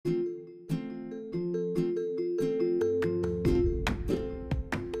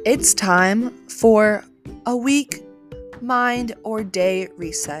It's time for a week, mind, or day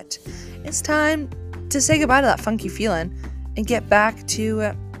reset. It's time to say goodbye to that funky feeling and get back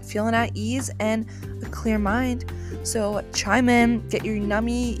to feeling at ease and a clear mind. So chime in, get your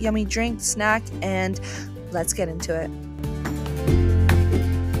nummy, yummy drink, snack, and let's get into it.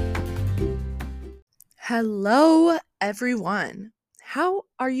 Hello, everyone. How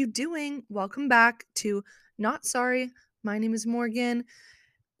are you doing? Welcome back to Not Sorry. My name is Morgan.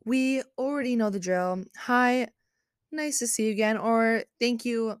 We already know the drill. Hi, nice to see you again, or thank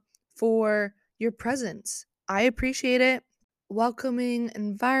you for your presence. I appreciate it. Welcoming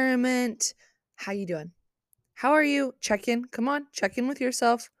environment. How you doing? How are you? Check in. Come on, check in with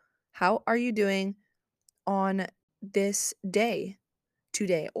yourself. How are you doing on this day,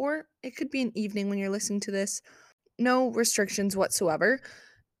 today? Or it could be an evening when you're listening to this. No restrictions whatsoever.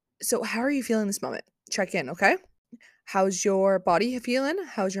 So, how are you feeling this moment? Check in, okay? How's your body feeling?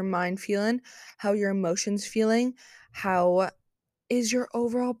 How's your mind feeling? How are your emotions feeling? How is your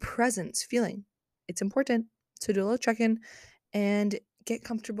overall presence feeling? It's important. So do a little check-in and get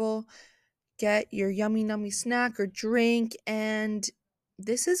comfortable. Get your yummy nummy snack or drink. And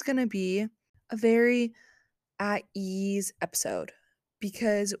this is going to be a very at ease episode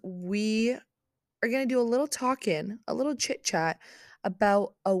because we are going to do a little talking, a little chit chat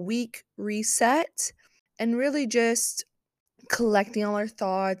about a week reset and really just collecting all our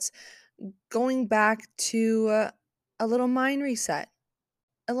thoughts, going back to a little mind reset,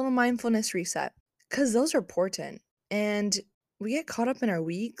 a little mindfulness reset, because those are important. And we get caught up in our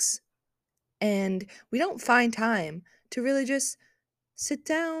weeks and we don't find time to really just sit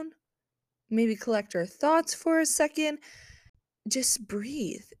down, maybe collect our thoughts for a second, just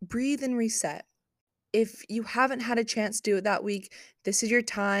breathe and reset. If you haven't had a chance to do it that week, this is your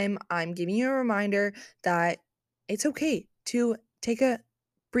time. I'm giving you a reminder that it's okay to take a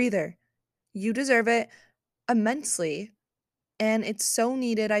breather. You deserve it immensely. And it's so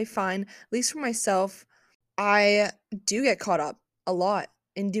needed, I find, at least for myself. I do get caught up a lot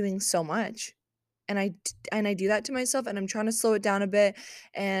in doing so much. And I do that to myself, and I'm trying to slow it down a bit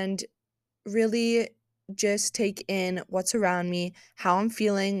and really just take in what's around me, how I'm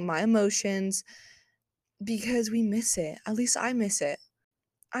feeling, my emotions, because we miss it. At least I miss it.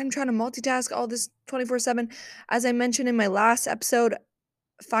 I'm trying to multitask all this 24/7. As I mentioned in my last episode,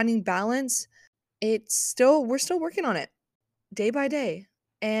 finding balance, we're still working on it day by day.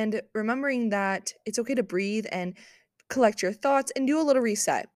 And remembering that it's okay to breathe and collect your thoughts and do a little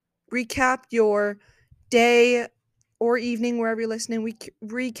reset. Recap your day or evening, wherever you're listening.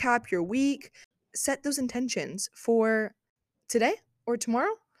 Recap your week. Set those intentions for today or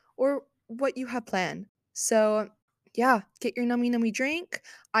tomorrow or what you have planned. So, yeah, get your nummy drink.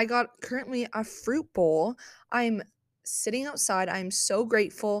 I got currently a fruit bowl. I'm sitting outside. I'm so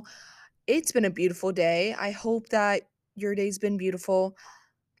grateful. It's been a beautiful day. I hope that your day's been beautiful.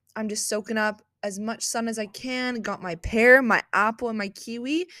 I'm just soaking up as much sun as I can. Got my pear, my apple, and my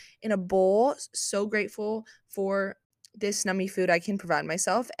kiwi in a bowl. So grateful for this nummy food I can provide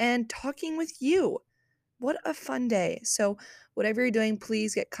myself and talking with you. What a fun day. So, whatever you're doing,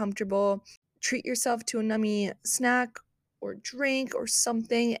 please get comfortable. Treat yourself to a nummy snack or drink or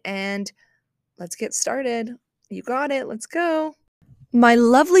something, and let's get started. You got it. Let's go. My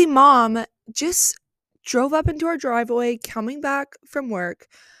lovely mom just drove up into our driveway coming back from work.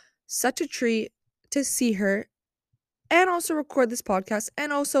 Such a treat to see her and also record this podcast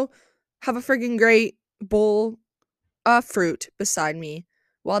and also have a friggin' great bowl of fruit beside me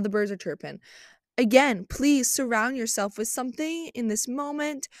while the birds are chirping. Again, please surround yourself with something in this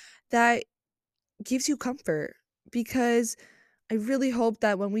moment that gives you comfort, because I really hope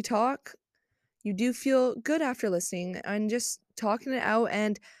that when we talk, you do feel good after listening and just talking it out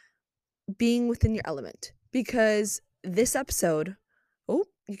and being within your element. Because this episode, oh,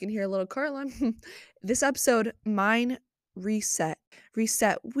 you can hear a little car alarm. This episode, mine reset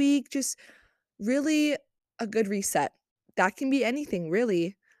week, just really a good reset. That can be anything,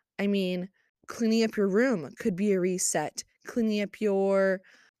 really. I mean, cleaning up your room could be a reset. Cleaning up your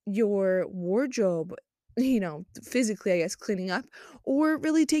wardrobe, physically, I guess, cleaning up, or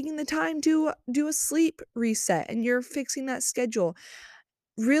really taking the time to do a sleep reset and you're fixing that schedule.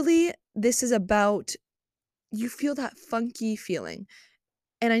 Really, this is about you feel that funky feeling.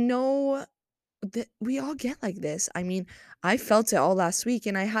 And I know that we all get like this. I mean, I felt it all last week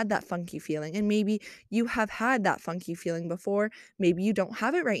and I had that funky feeling. And maybe you have had that funky feeling before. Maybe you don't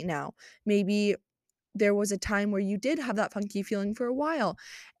have it right now. Maybe there was a time where you did have that funky feeling for a while.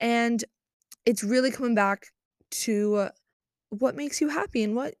 And it's really coming back to what makes you happy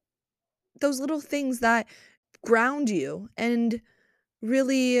and what those little things that ground you and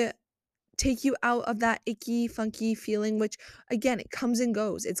really take you out of that icky, funky feeling, which again, it comes and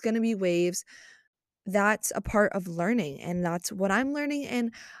goes. It's going to be waves. That's a part of learning, and that's what I'm learning,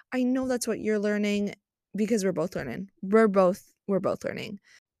 and I know that's what you're learning because we're both learning. We're both learning.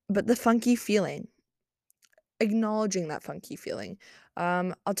 But the funky feeling, acknowledging that funky feeling.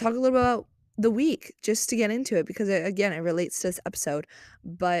 I'll talk a little about the week just to get into it because again, it relates to this episode.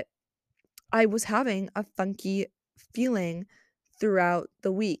 But I was having a funky feeling throughout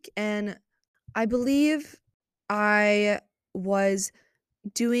the week, and I believe I was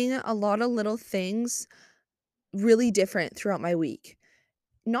doing a lot of little things really different throughout my week.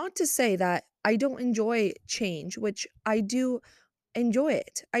 Not to say that I don't enjoy change, which I do enjoy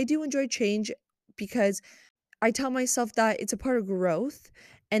it. I do enjoy change because I tell myself that it's a part of growth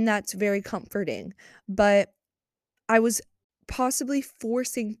and that's very comforting. But I was possibly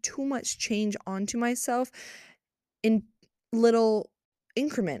forcing too much change onto myself in little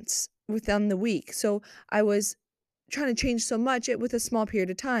increments within the week. So I was trying to change so much it with a small period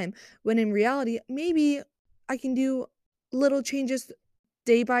of time when in reality maybe I can do little changes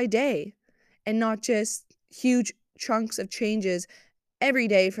day by day and not just huge chunks of changes every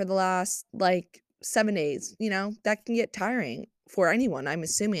day for the last like 7 days, that can get tiring for anyone, I'm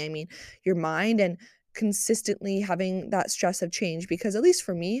assuming. I mean, your mind and consistently having that stress of change because at least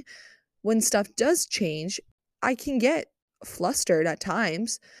for me, when stuff does change, I can get flustered at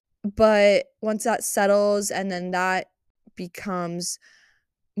times, but once that settles and then that becomes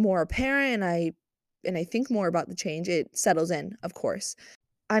more apparent and I think more about the change, it settles in, of course.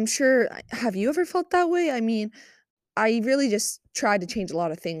 I'm sure have you ever felt that way? I mean, I really just tried to change a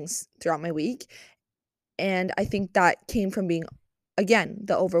lot of things throughout my week, and I think that came from being again,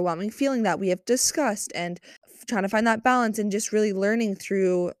 the overwhelming feeling that we have discussed and trying to find that balance and just really learning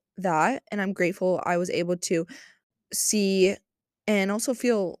through that, and I'm grateful I was able to see and also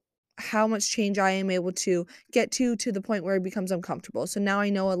feel how much change I am able to get to the point where it becomes uncomfortable. So now I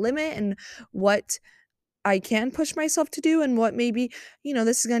know a limit and what I can push myself to do and what maybe,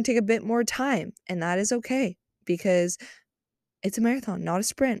 this is going to take a bit more time. And that is okay because it's a marathon, not a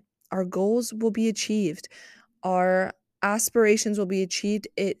sprint. Our goals will be achieved. Our aspirations will be achieved.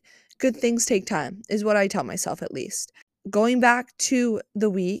 Good things take time, is what I tell myself at least. Going back to the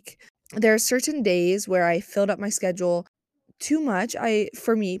week, there are certain days where I filled up my schedule too much,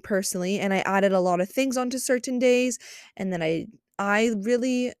 for me personally, and I added a lot of things onto certain days, and then I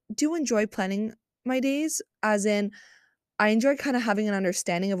really do enjoy planning my days, as in I enjoy kind of having an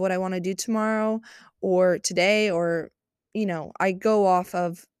understanding of what I want to do tomorrow or today or I go off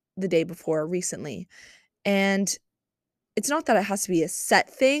of the day before recently. And it's not that it has to be a set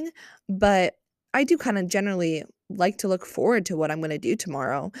thing, but I do kind of generally like to look forward to what I'm going to do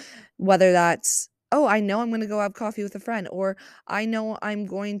tomorrow, whether that's, oh, I know I'm going to go have coffee with a friend, or I know I'm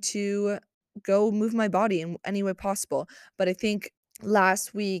going to go move my body in any way possible. But I think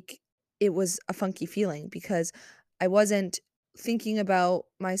last week it was a funky feeling because I wasn't thinking about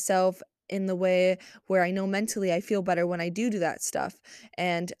myself in the way where I know mentally I feel better when I do that stuff.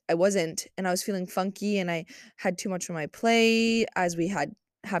 And I wasn't, and I was feeling funky and I had too much on my plate as we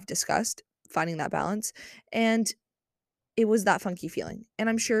have discussed, finding that balance. And it was that funky feeling. And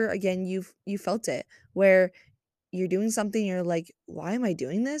I'm sure again you felt it where you're doing something, you're like, why am I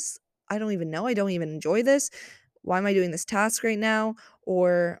doing this? I don't even know. I don't even enjoy this. Why am I doing this task right now?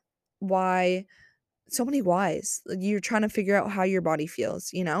 Or why so many whys. Like, you're trying to figure out how your body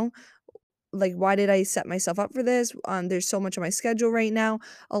feels, Like, why did I set myself up for this? There's so much on my schedule right now.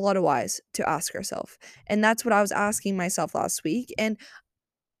 A lot of whys to ask yourself. And that's what I was asking myself last week. And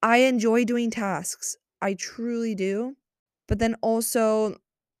I enjoy doing tasks. I truly do. But then also,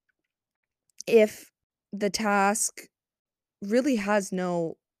 if the task really has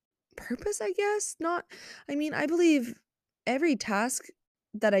no purpose, I guess, not, I mean, I believe every task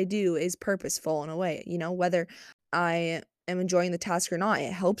that I do is purposeful in a way, whether I am enjoying the task or not.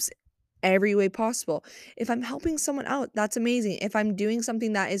 It helps every way possible. If I'm helping someone out, that's amazing. If I'm doing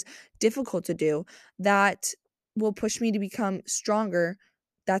something that is difficult to do, that will push me to become stronger,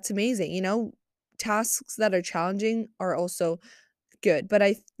 that's amazing. Tasks that are challenging are also good. But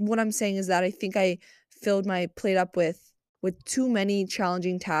what I'm saying is that I think I filled my plate up with too many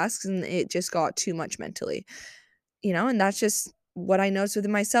challenging tasks and it just got too much mentally. And that's just what I noticed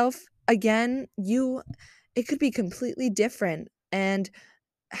within myself. Again, it could be completely different and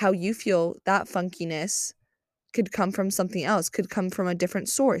how you feel that funkiness could come from something else, could come from a different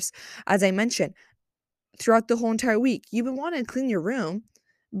source. As I mentioned, throughout the whole entire week, you've been wanting to clean your room,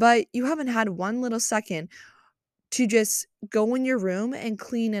 but you haven't had one little second to just go in your room and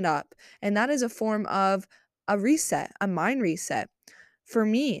clean it up. And that is a form of a reset, a mind reset. for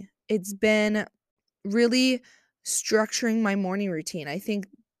me, it's been really structuring my morning routine. I think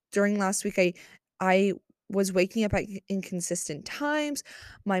during last week I was waking up at inconsistent times.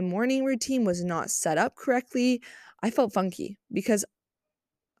 My morning routine was not set up correctly. I felt funky because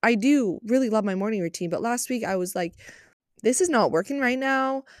I do really love my morning routine, but last week I was like, this is not working right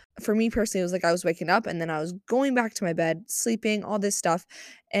now. For me personally, it was like I was waking up and then I was going back to my bed, sleeping, all this stuff.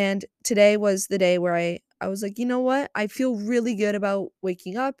 And today was the day where I was like, you know what? I feel really good about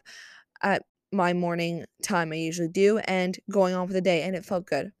waking up at my morning time I usually do and going on with the day, and it felt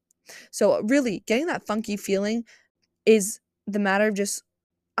good. So really getting that funky feeling is the matter of just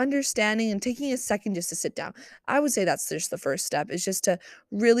understanding and taking a second just to sit down. I would say that's just the first step, is just to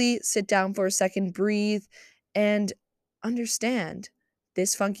really sit down for a second, breathe, and understand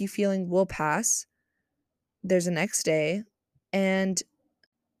this funky feeling will pass. There's a next day, and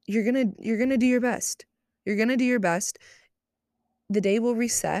you're gonna do your best. You're gonna do your best. The day will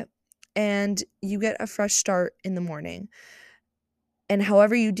reset, and you get a fresh start in the morning. And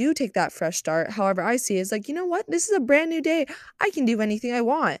however you do take that fresh start, however I see it, is like, you know what? This is a brand new day. I can do anything I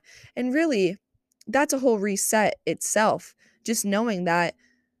want. And really, that's a whole reset itself. Just knowing that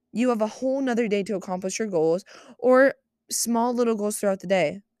you have a whole nother day to accomplish your goals or small little goals throughout the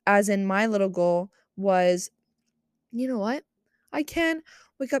day. As in, my little goal was, you know what? I can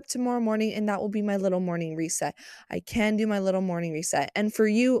wake up tomorrow morning and that will be my little morning reset. I can do my little morning reset. And for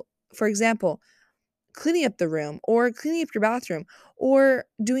you, for example, cleaning up the room or cleaning up your bathroom or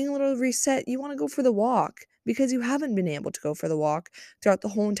doing a little reset, you want to go for the walk because you haven't been able to go for the walk throughout the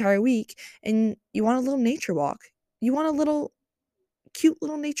whole entire week and you want a little nature walk. You want a little cute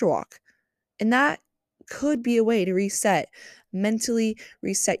little nature walk. And that could be a way to reset, mentally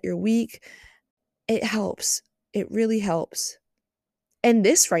reset your week. It helps. It really helps. And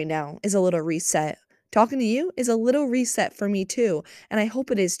this right now is a little reset. Talking to you is a little reset for me too. And I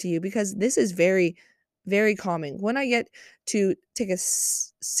hope it is to you because this is very, very calming. When I get to take a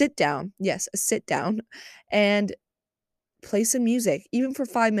sit down, yes, a sit down, and play some music, even for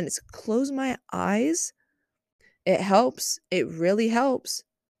 5 minutes, close my eyes, it helps. It really helps.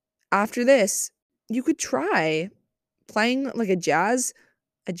 After this, you could try playing like a jazz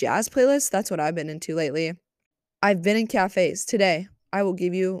playlist. That's what I've been into lately. I've been in cafes today. I will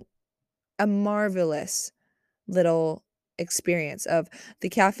give you a marvelous little experience of the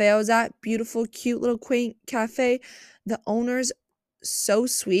cafe I was at. Beautiful, cute little quaint cafe. The owner's so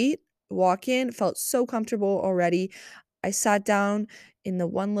sweet. Walk in, felt so comfortable already. I sat down in the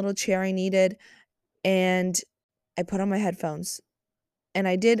one little chair I needed and I put on my headphones and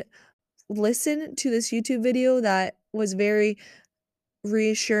I did listen to this YouTube video that was very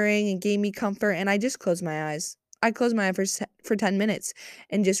reassuring and gave me comfort, and I just closed my eyes. I closed my eyes for 10 minutes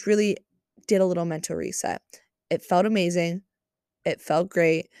and just really did a little mental reset. It felt amazing. It felt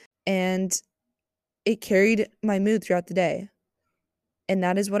great, and it carried my mood throughout the day. And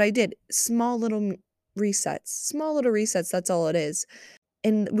that is what I did. Small little resets. Small little resets, that's all it is.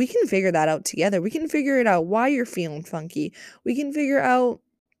 And we can figure that out together. We can figure it out why you're feeling funky. We can figure out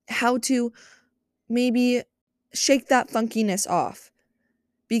how to maybe shake that funkiness off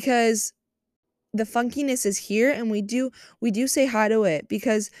because the funkiness is here and we do say hi to it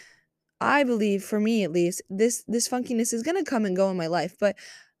because I believe, for me at least, this funkiness is going to come and go in my life, but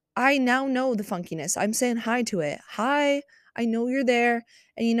I now know the funkiness. I'm saying hi to it. Hi, I know you're there.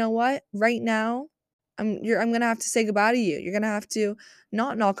 And you know what? Right now, I'm going to have to say goodbye to you. You're going to have to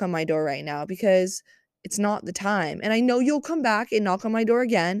not knock on my door right now because it's not the time. And I know you'll come back and knock on my door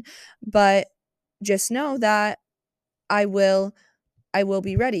again, but just know that I will I will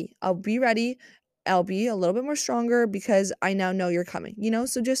be ready. I'll be ready. I'll be a little bit more stronger because I now know you're coming, you know?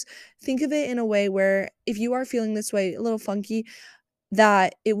 So just think of it in a way where if you are feeling this way, a little funky,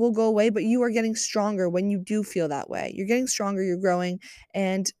 that it will go away, but you are getting stronger when you do feel that way. You're getting stronger, you're growing,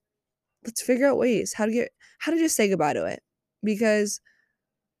 and let's figure out ways how to just say goodbye to it. Because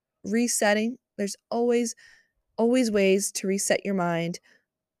resetting, there's always ways to reset your mind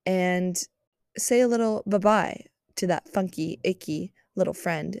and say a little bye-bye to that funky, icky little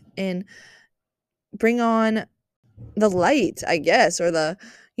friend and bring on the light, I guess, or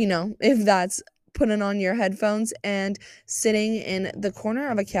if that's putting on your headphones and sitting in the corner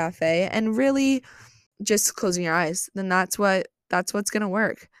of a cafe and really just closing your eyes, then that's what's going to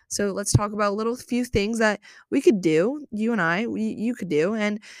work. So let's talk about a little few things that we could do, you and you could do,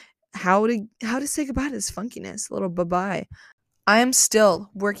 and how to say goodbye to this funkiness, a little bye-bye. I am still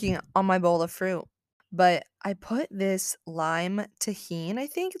working on my bowl of fruit, but I put this lime tahini, I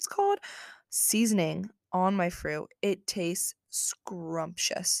think it's called, seasoning on my fruit. It tastes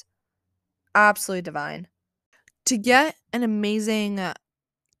scrumptious. Absolutely divine. To get an amazing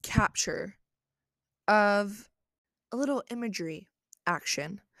capture of a little imagery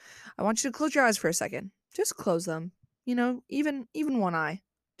action. I want you to close your eyes for a second. Just close them. Even one eye.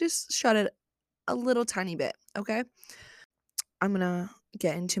 Just shut it a little tiny bit, okay? I'm gonna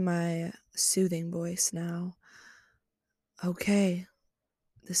get into my soothing voice now. Okay,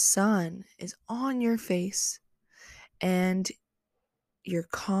 the sun is on your face and you're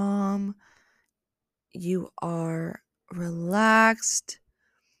calm, you are relaxed,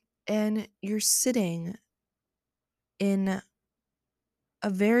 and you're sitting in a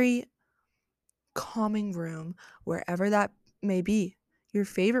very calming room, wherever that may be. Your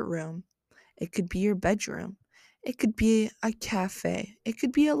favorite room. It could be your bedroom. It could be a cafe. It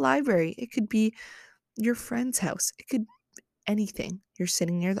could be a library. It could be your friend's house. It could be anything. You're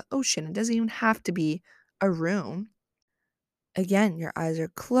sitting near the ocean. It doesn't even have to be a room. Again, your eyes are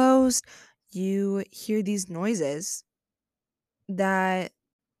closed. You hear these noises that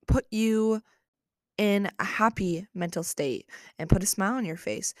put you in a happy mental state and put a smile on your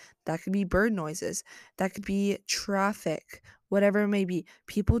face. That could be bird noises. That could be traffic, whatever it may be.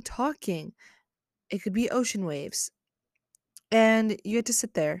 People talking. It could be ocean waves. And you get to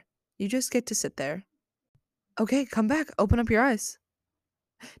sit there. You just get to sit there. Okay, come back. Open up your eyes.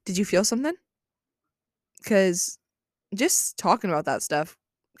 Did you feel something? Because just talking about that stuff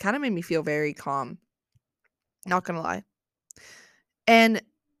kind of made me feel very calm. Not gonna lie. And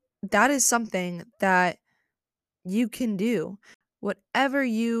that is something that you can do. Whatever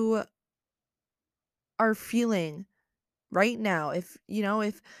you are feeling right now, if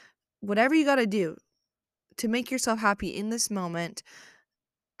whatever you got to do to make yourself happy in this moment,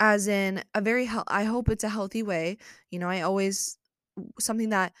 as in a I hope it's a healthy way. I always something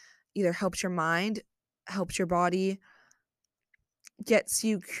that either helps your mind, helps your body, gets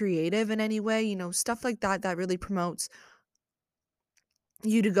you creative in any way, stuff like that that really promotes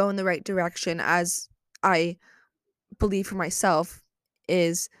you to go in the right direction, as I believe for myself,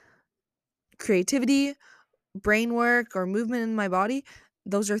 is creativity, brain work, or movement in my body.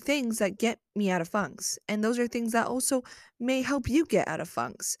 Those are things that get me out of funks, and those are things that also may help you get out of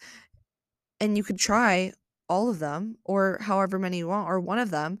funks. And you could try all of them, or however many you want, or one of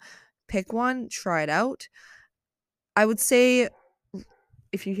them. Pick one, try it out. I would say,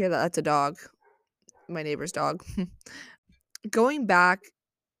 if you hear that, that's a dog, my neighbor's dog. Going back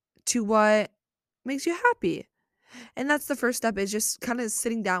to what makes you happy. And that's the first step, is just kind of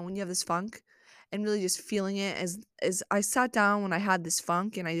sitting down when you have this funk and really just feeling it. As I sat down when I had this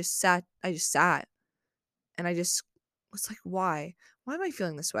funk, and I just sat and I just was like, why? Why am I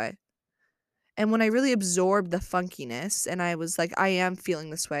feeling this way? And when I really absorbed the funkiness and I was like, I am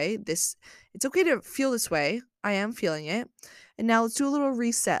feeling this way. It's okay to feel this way. I am feeling it. And now let's do a little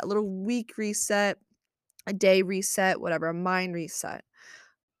reset, a little week reset, a day reset, whatever, a mind reset.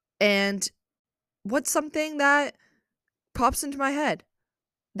 And what's something that pops into my head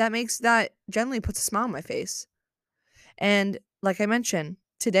that generally puts a smile on my face? And like I mentioned,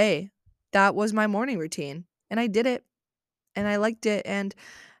 today, that was my morning routine. And I did it and I liked it. And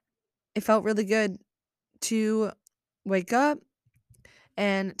it felt really good to wake up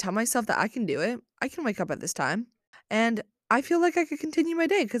and tell myself that I can do it. I can wake up at this time. And I feel like I could continue my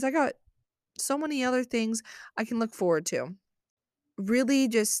day because I got so many other things I can look forward to. Really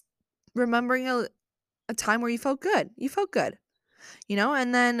just remembering a time where you felt good. You felt good,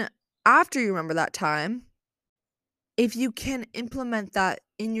 And then after you remember that time, if you can implement that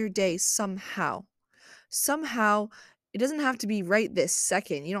in your day somehow, it doesn't have to be right this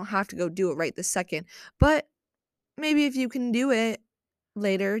second. You don't have to go do it right this second. But maybe if you can do it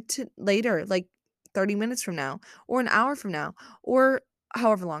later, like 30 minutes from now, or an hour from now, or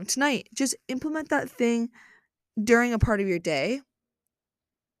however long tonight, just implement that thing during a part of your day,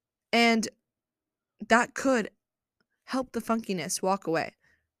 and that could help the funkiness walk away.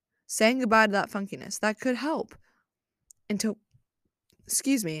 Saying goodbye to that funkiness, that could help. Until,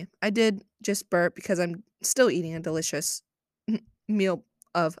 excuse me, I did just burp because I'm still eating a delicious meal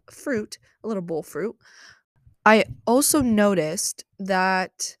of fruit, a little bowl fruit. I also noticed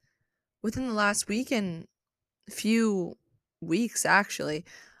that within the last week and few weeks, actually,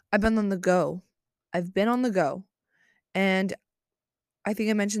 I've been on the go. I've been on the go. And I think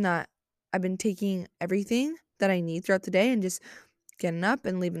I mentioned that I've been taking everything that I need throughout the day and just getting up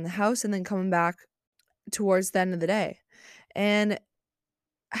and leaving the house and then coming back towards the end of the day. And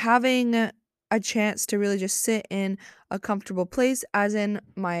having a chance to really just sit in a comfortable place, as in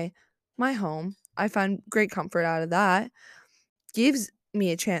my home. I find great comfort out of that. Gives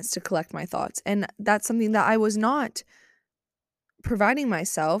me a chance to collect my thoughts. And that's something that I was not providing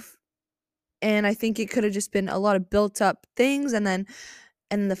myself. And I think it could have just been a lot of built up things. And then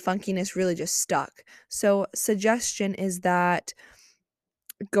and the funkiness really just stuck. So, suggestion is that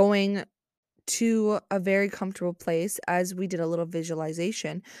going to a very comfortable place, as we did a little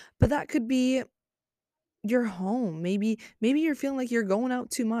visualization, but that could be your home. Maybe you're feeling like you're going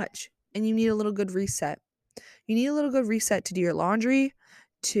out too much and you need a little good reset. You need a little good reset to do your laundry,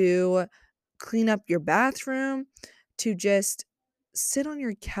 to clean up your bathroom, to just sit on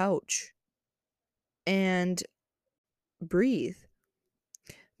your couch and breathe.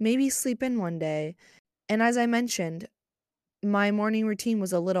 Maybe sleep in one day. And as I mentioned, my morning routine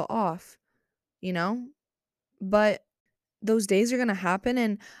was a little off, you know? But those days are going to happen,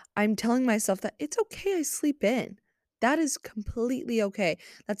 and I'm telling myself that it's okay I sleep in. That is completely okay.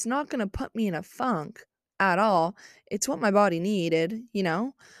 That's not going to put me in a funk at all. It's what my body needed, you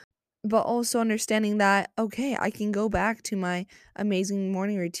know? But also understanding that, okay, I can go back to my amazing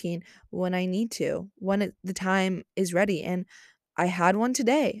morning routine when I need to, when the time is ready. And I had one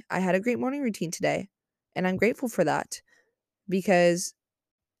today. I had a great morning routine today. And I'm grateful for that because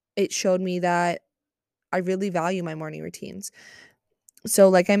it showed me that I really value my morning routines. So,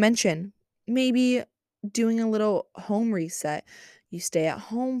 like I mentioned, maybe doing a little home reset. You stay at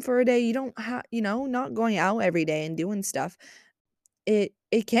home for a day. You don't have, not going out every day and doing stuff. It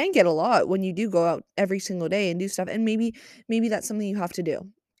can get a lot when you do go out every single day and do stuff. And maybe that's something you have to do.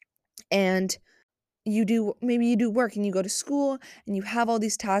 And maybe you do work and you go to school and you have all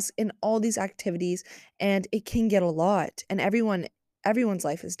these tasks and all these activities, and it can get a lot. And everyone's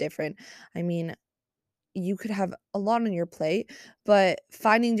life is different. I mean, you could have a lot on your plate, but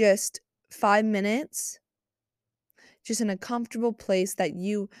finding just 5 minutes, just in a comfortable place that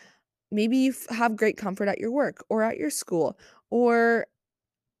maybe have great comfort at your work or at your school or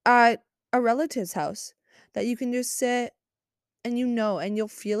at a relative's house, that you can just sit and and you'll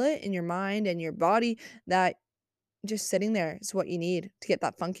feel it in your mind and your body that just sitting there is what you need to get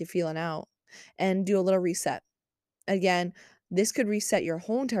that funky feeling out and do a little reset. Again, this could reset your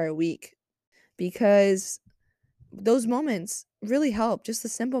whole entire week because those moments really help. Just the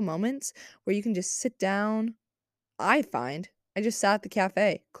simple moments where you can just sit down. I just sat at the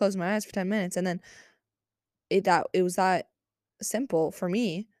cafe, closed my eyes for 10 minutes, and then it was that simple for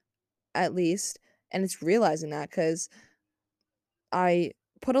me, at least. And it's realizing that because I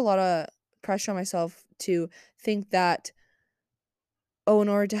put a lot of pressure on myself to think that, oh, in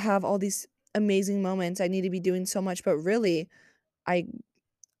order to have all these amazing moments, I need to be doing so much. But really, I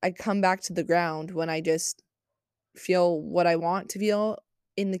I come back to the ground when I just feel what I want to feel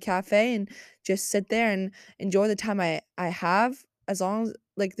in the cafe and just sit there and enjoy the time I have, as long as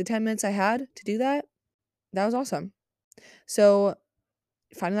like the 10 minutes I had to do that. That was awesome. So,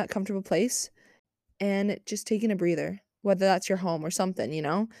 finding that comfortable place and just taking a breather, whether that's your home or something.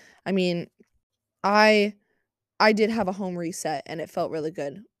 I mean, I I did have a home reset and it felt really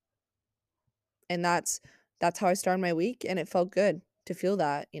good. And that's how I started my week, and it felt good to feel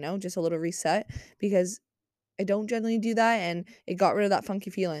that, just a little reset, because I don't generally do that, and it got rid of that funky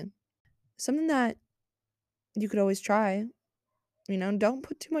feeling. Something that you could always try, don't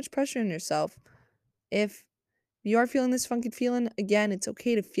put too much pressure on yourself. If you are feeling this funky feeling, again, it's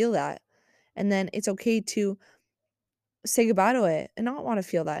okay to feel that. And then it's okay to say goodbye to it and not want to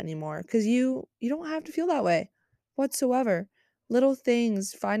feel that anymore, because you don't have to feel that way whatsoever. Little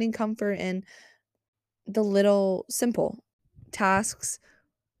things, finding comfort in the little simple tasks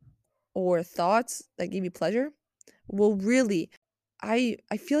or thoughts that give you pleasure will really, I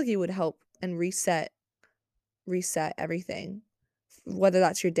feel like it would help and reset everything, whether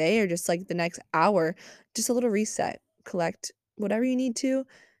that's your day or just like the next hour. Just a little reset, collect whatever you need to,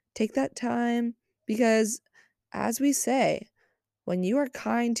 take that time, because as we say, when you are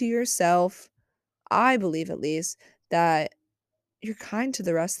kind to yourself, I believe at least that you're kind to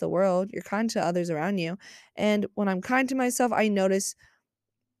the rest of the world, you're kind to others around you. And when I'm kind to myself, I notice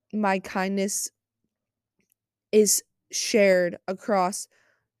my kindness is shared across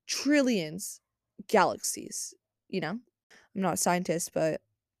trillions galaxies, you know? I'm not a scientist, but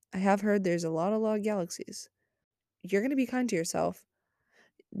I have heard there's a lot of galaxies. You're going to be kind to yourself.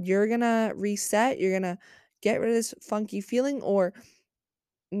 You're going to reset, you're going to get rid of this funky feeling, or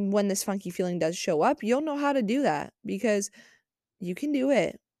when this funky feeling does show up, you'll know how to do that because you can do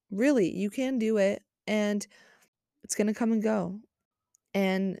it. Really, you can do it, and it's going to come and go.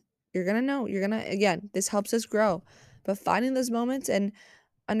 And you're going to know, again, this helps us grow. But finding those moments and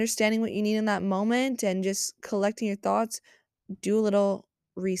understanding what you need in that moment and just collecting your thoughts, do a little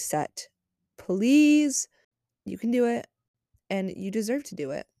reset. Please, you can do it and you deserve to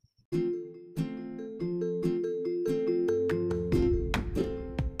do it.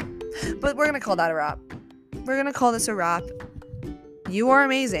 But we're going to call that a wrap. We're going to call this a wrap. You are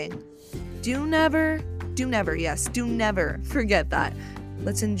amazing. Do never forget that.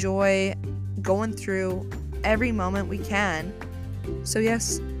 Let's enjoy going through every moment we can. So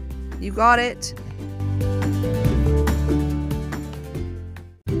yes, you got it.